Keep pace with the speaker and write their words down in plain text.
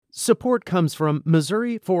Support comes from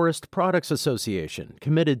Missouri Forest Products Association,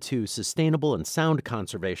 committed to sustainable and sound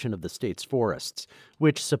conservation of the state's forests,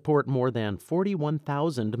 which support more than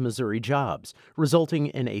 41,000 Missouri jobs, resulting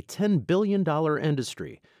in a $10 billion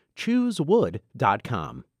industry.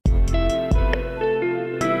 ChooseWood.com.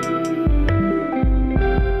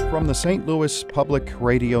 From the St. Louis Public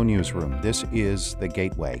Radio Newsroom, this is The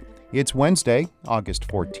Gateway. It's Wednesday, August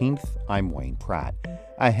 14th. I'm Wayne Pratt.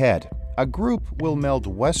 Ahead, a group will meld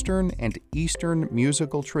Western and Eastern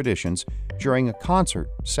musical traditions during a concert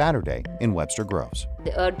Saturday in Webster Groves.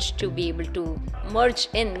 The urge to be able to merge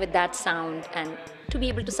in with that sound and to be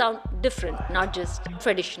able to sound different, not just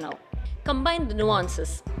traditional. Combine the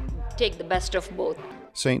nuances, take the best of both.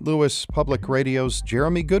 St. Louis Public Radio's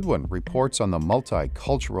Jeremy Goodwin reports on the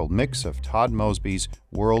multicultural mix of Todd Mosby's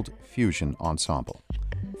World Fusion Ensemble.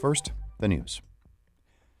 First, the news.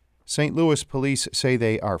 St. Louis police say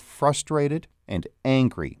they are frustrated and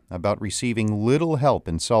angry about receiving little help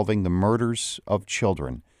in solving the murders of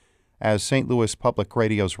children. As St. Louis Public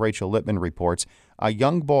Radio's Rachel Lippman reports, a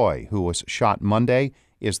young boy who was shot Monday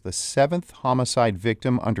is the seventh homicide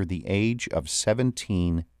victim under the age of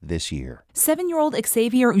 17 this year. 7-year-old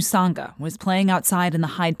Xavier Usanga was playing outside in the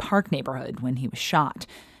Hyde Park neighborhood when he was shot.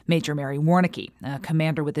 Major Mary Warnicki, a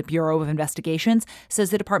commander with the Bureau of Investigations, says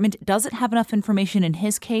the department doesn't have enough information in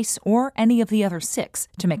his case or any of the other 6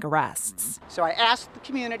 to make arrests. So I asked the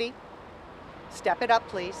community, step it up,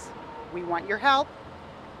 please. We want your help.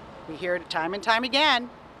 We hear it time and time again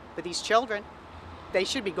for these children. They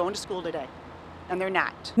should be going to school today, and they're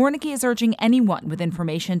not. Warnicki is urging anyone with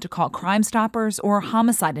information to call Crime Stoppers or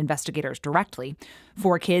homicide investigators directly.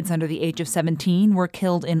 4 kids under the age of 17 were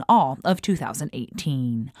killed in all of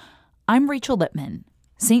 2018. I'm Rachel Lippman,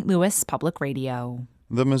 St. Louis Public Radio.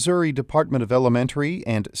 The Missouri Department of Elementary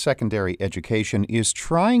and Secondary Education is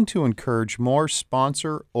trying to encourage more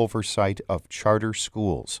sponsor oversight of charter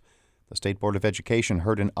schools. The State Board of Education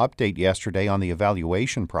heard an update yesterday on the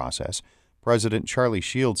evaluation process. President Charlie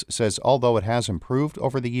Shields says although it has improved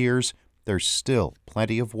over the years, there's still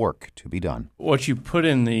plenty of work to be done. What you put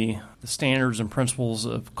in the standards and principles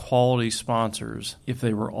of quality sponsors, if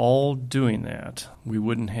they were all doing that, we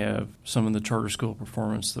wouldn't have some of the charter school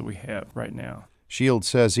performance that we have right now. Shields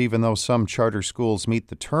says even though some charter schools meet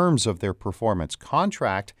the terms of their performance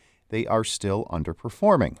contract, they are still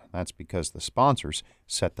underperforming. That's because the sponsors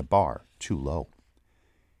set the bar too low.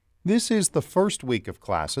 This is the first week of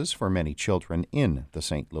classes for many children in the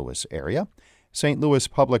St. Louis area. St. Louis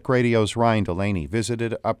Public Radio's Ryan Delaney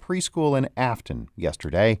visited a preschool in Afton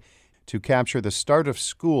yesterday to capture the start of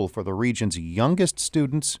school for the region's youngest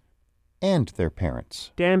students and their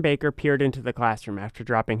parents. Dan Baker peered into the classroom after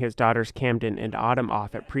dropping his daughters Camden and Autumn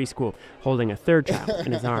off at preschool, holding a third child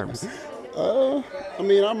in his arms. I'm all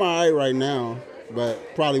right right now,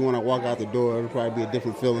 but probably when I walk out the door, it'll probably be a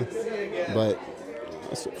different feeling. But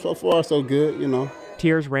so far, so good, you know.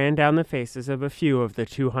 Tears ran down the faces of a few of the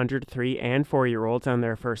 203 and 4-year-olds on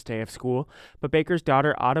their first day of school, but Baker's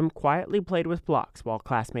daughter Autumn quietly played with blocks while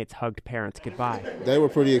classmates hugged parents goodbye. They were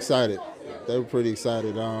pretty excited. They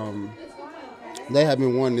have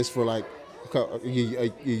been wanting this for like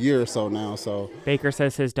a year or so now. So Baker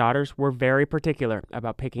says his daughters were very particular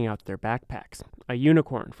about picking out their backpacks. A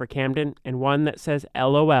unicorn for Camden and one that says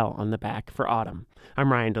LOL on the back for Autumn.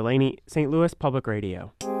 I'm Ryan Delaney, St. Louis Public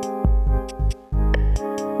Radio.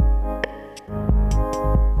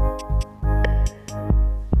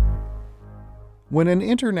 When an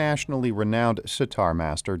internationally renowned sitar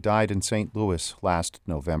master died in St. Louis last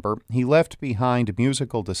November, he left behind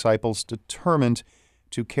musical disciples determined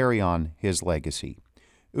to carry on his legacy.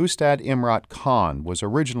 Ustad Imrat Khan was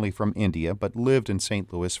originally from India but lived in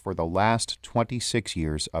St. Louis for the last 26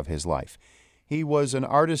 years of his life. He was an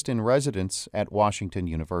artist in residence at Washington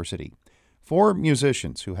University. 4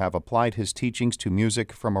 musicians who have applied his teachings to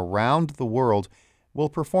music from around the world will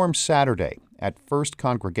perform Saturday at First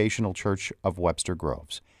Congregational Church of Webster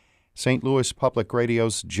Groves. St. Louis Public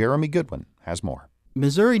Radio's Jeremy Goodwin has more.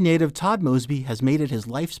 Missouri native Todd Mosby has made it his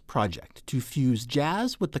life's project to fuse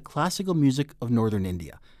jazz with the classical music of northern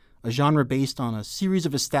India, a genre based on a series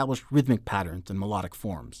of established rhythmic patterns and melodic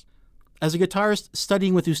forms. As a guitarist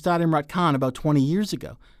studying with Ustad Imrat Khan about 20 years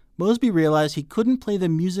ago, Mosby realized he couldn't play the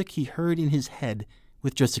music he heard in his head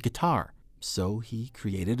with just a guitar, so he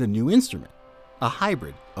created a new instrument, a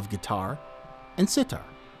hybrid of guitar and sitar.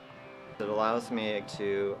 It allows me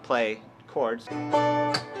to play chords.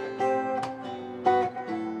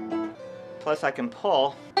 Plus I can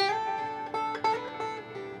pull.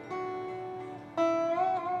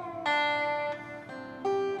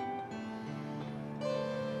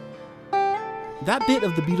 That bit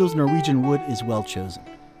of the Beatles' Norwegian Wood is well chosen.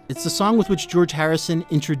 It's the song with which George Harrison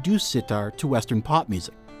introduced sitar to Western pop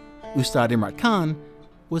music. Ustad Imrat Khan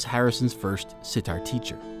was Harrison's first sitar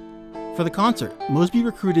teacher. For the concert, Mosby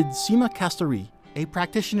recruited Seema Kasturi, a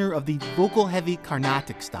practitioner of the vocal-heavy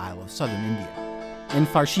Carnatic style of southern India, and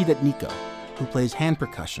Farshid Etniko, who plays hand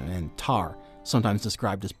percussion and tar, sometimes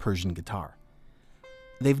described as Persian guitar.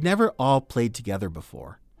 They've never all played together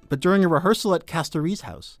before, but during a rehearsal at Kasturi's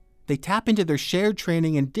house, they tap into their shared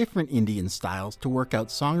training in different Indian styles to work out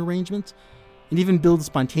song arrangements and even build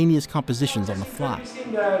spontaneous compositions on the fly.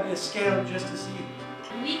 The scale just to see.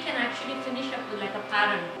 We can actually finish up with like a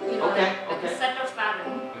pattern, like a set of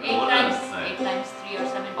pattern, 8 times 3 or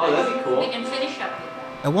 7 times. Oh, that'd be cool. We can finish up with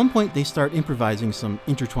that. At one point, they start improvising some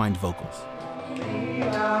intertwined vocals.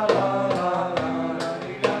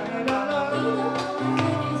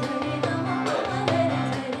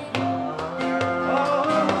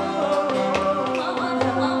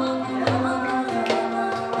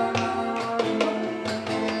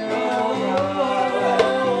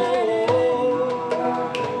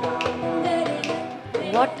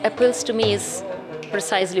 What appeals to me is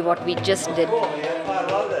precisely what we just did.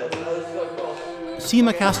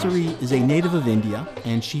 Seema Kasturi is a native of India,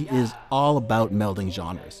 and she is all about melding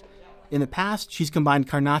genres. In the past, she's combined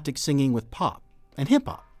Carnatic singing with pop and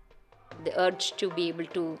hip-hop. The urge to be able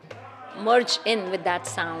to merge in with that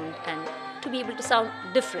sound and to be able to sound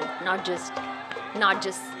different, not just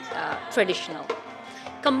traditional.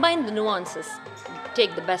 Combine the nuances,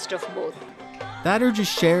 take the best of both. That urge is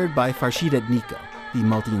shared by Farshid Etniko, the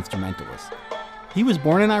multi-instrumentalist. He was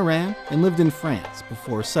born in Iran and lived in France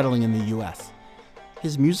before settling in the U.S.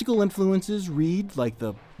 His musical influences read like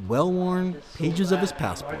the well-worn pages of his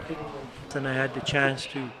passport. And I had the chance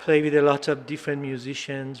to play with a lot of different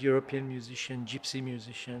musicians, European musicians, gypsy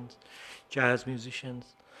musicians, jazz musicians,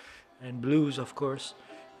 and blues, of course.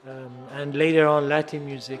 And later on, Latin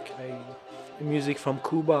music, music from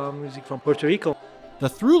Cuba, music from Puerto Rico. The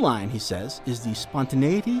through line, he says, is the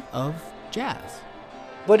spontaneity of jazz.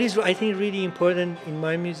 What is, I think, really important in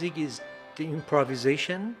my music is the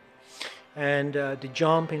improvisation and the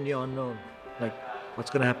jump in the unknown, like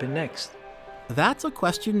what's going to happen next. That's a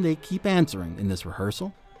question they keep answering in this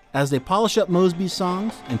rehearsal as they polish up Mosby's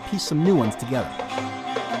songs and piece some new ones together.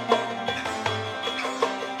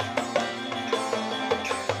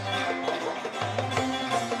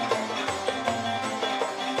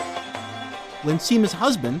 When Seema's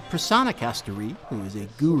husband, Prasanna Kasturi, who is a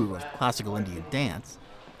guru of classical Indian dance,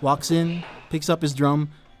 walks in, picks up his drum,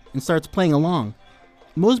 and starts playing along,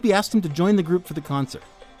 Mosby asked him to join the group for the concert.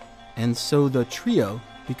 And so the trio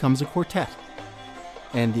becomes a quartet,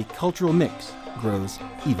 and the cultural mix grows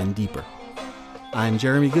even deeper. I'm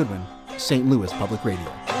Jeremy Goodwin, St. Louis Public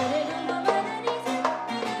Radio.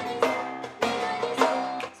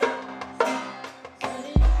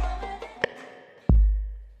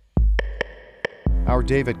 Our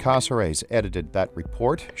David Casares edited that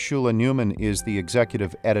report. Shula Newman is the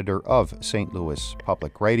executive editor of St. Louis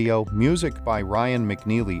Public Radio. Music by Ryan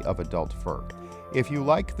McNeely of Adult Fur. If you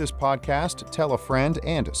like this podcast, tell a friend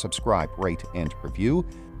and subscribe, rate, and review.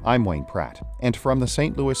 I'm Wayne Pratt. And from the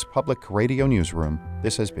St. Louis Public Radio Newsroom,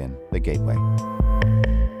 this has been The Gateway.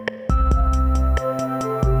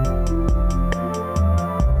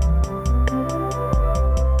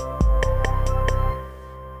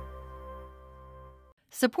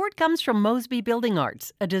 Support comes from Mosby Building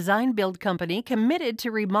Arts, a design-build company committed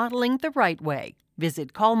to remodeling the right way.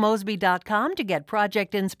 Visit callmosby.com to get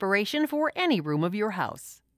project inspiration for any room of your house.